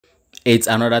It's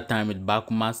another time with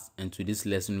Bakumas, and to this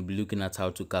lesson we'll be looking at how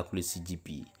to calculate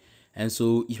CGPA. And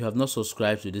so if you have not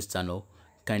subscribed to this channel,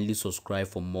 kindly subscribe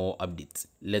for more updates.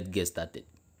 Let's get started.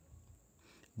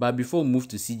 But before we move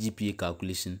to CGPA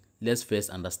calculation, let's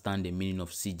first understand the meaning of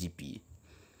CGPA.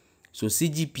 So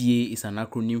CGPA is an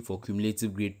acronym for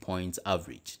Cumulative Grade Point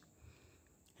Average,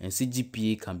 and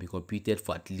CGPA can be computed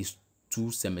for at least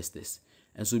 2 semesters.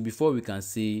 And so before we can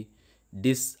say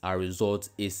this our result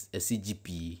is a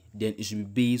CGPA, then it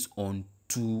should be based on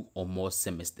 2 or more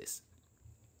semesters.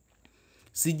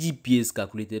 CGPA is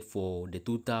calculated for the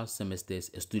total semesters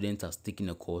a student has taken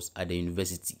a course at the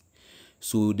university.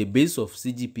 So the base of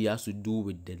CGPA has to do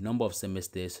with the number of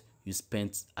semesters you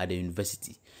spent at the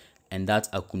university, and that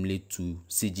accumulates to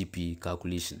CGPA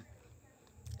calculation.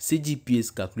 CGPA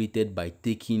is calculated by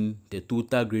taking the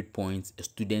total grade points a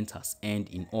student has earned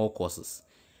in all courses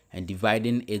and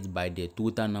dividing it by the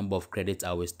total number of credit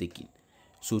hours taken.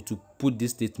 So to put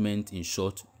this statement in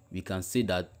short, we can say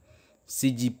that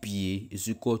CGPA is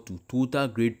equal to total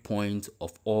grade points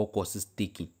of all courses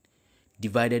taken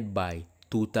divided by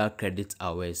total credit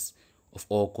hours of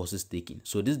all courses taken.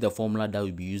 So this is the formula that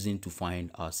we'll be using to find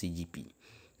our CGPA.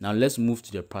 Now let's move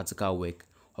to the practical work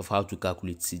of how to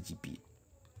calculate CGPA.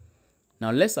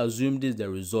 Now let's assume this is the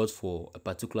result for a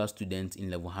particular student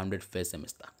in level 100 first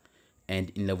semester.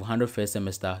 And in level 100 first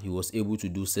semester, he was able to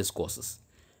do 6 courses.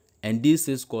 And these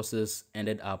 6 courses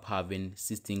ended up having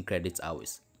 16 credit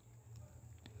hours.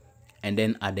 And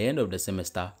then at the end of the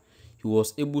semester, he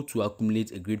was able to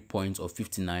accumulate a grade point of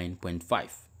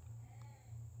 59.5.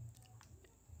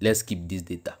 Let's keep this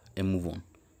data and move on.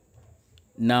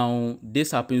 Now,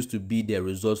 this happens to be the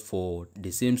result for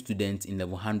the same student in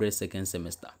level 100 second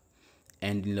semester.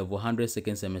 And in level 100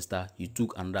 second semester, he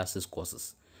took another 6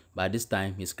 courses. By this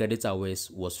time, his credit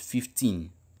hours was 15.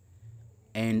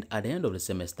 And at the end of the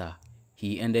semester,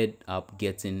 he ended up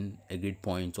getting a grade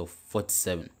point of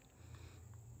 47.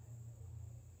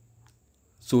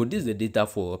 So this is the data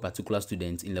for a particular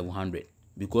student in level 100.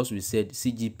 Because we said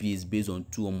CGPA is based on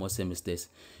 2 or more semesters,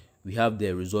 we have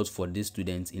the results for this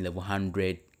student in level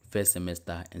 100 first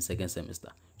semester and second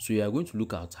semester. So we are going to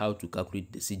look at how to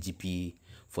calculate the CGPA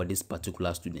for this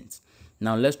particular student.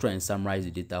 Now let's try and summarize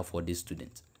the data for this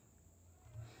student.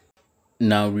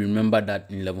 Now remember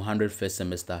that in level 100 first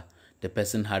semester, the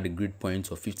person had a grade point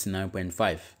of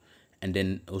 59.5, and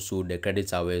then also the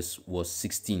credit hours was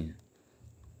 16.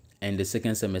 And the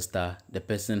second semester, the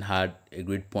person had a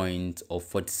grade point of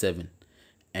 47,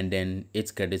 and then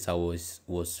its credit hours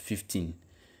was 15.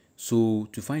 So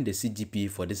to find the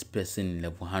CGPA for this person in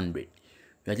level 100,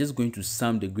 we are just going to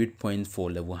sum the grade point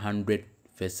for level 100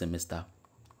 first semester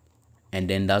and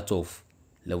then that of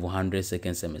level 100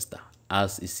 second semester,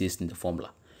 as it says in the formula.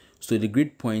 So the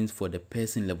grade point for the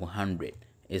person level 100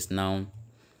 is now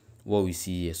what we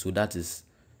see here. So that is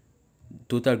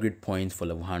total grade points for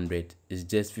level 100 is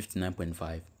just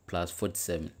 59.5 plus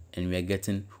 47, and we are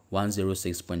getting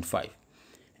 106.5.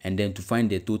 And then to find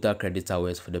the total credit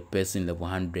hours for the person level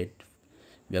 100,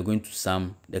 we are going to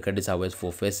sum the credit hours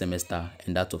for first semester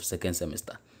and that of second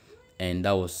semester, and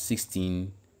that was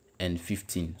 16 and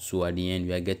 15. So at the end,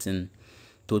 we are getting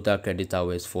total credit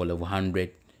hours for level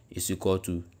 100 is equal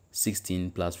to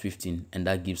 16 plus 15, and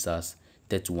that gives us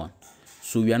 31.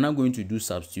 So we are now going to do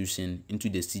substitution into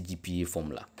the CGPA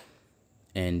formula,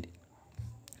 and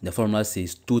the formula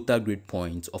says total grade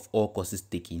points of all courses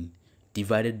taken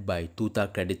divided by total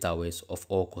credit hours of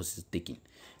all courses taken.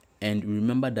 And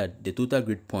remember that the total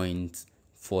grade points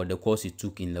for the course you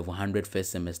took in level 100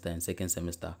 first semester and second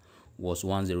semester was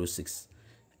 106,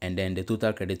 and then the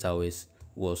total credit hours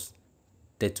was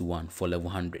 31 for level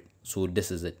 100. So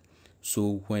this is it.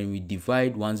 So when we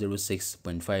divide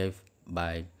 106.5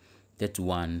 by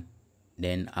 31,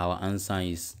 then our answer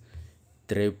is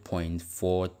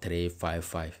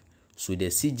 3.4355. So the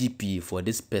CGPA for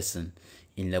this person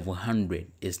in level 100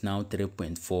 is now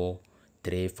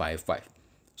 3.4355.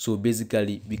 So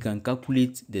basically, we can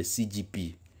calculate the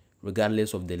CGPA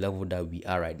regardless of the level that we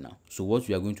are right now. So what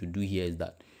we are going to do here is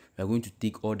that we are going to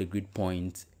take all the grade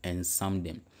points and sum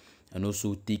them, and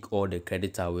also take all the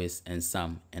credit hours and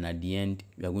sum, and at the end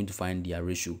we are going to find their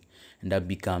ratio, and that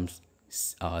becomes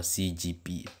our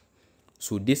CGPA.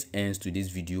 So this ends to this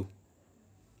video.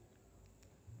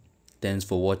 Thanks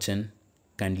for watching.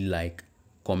 Kindly like,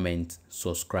 comment,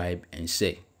 subscribe, and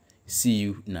share. See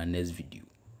you in our next video.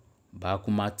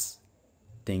 Bakumat,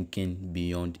 thinking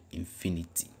beyond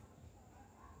infinity.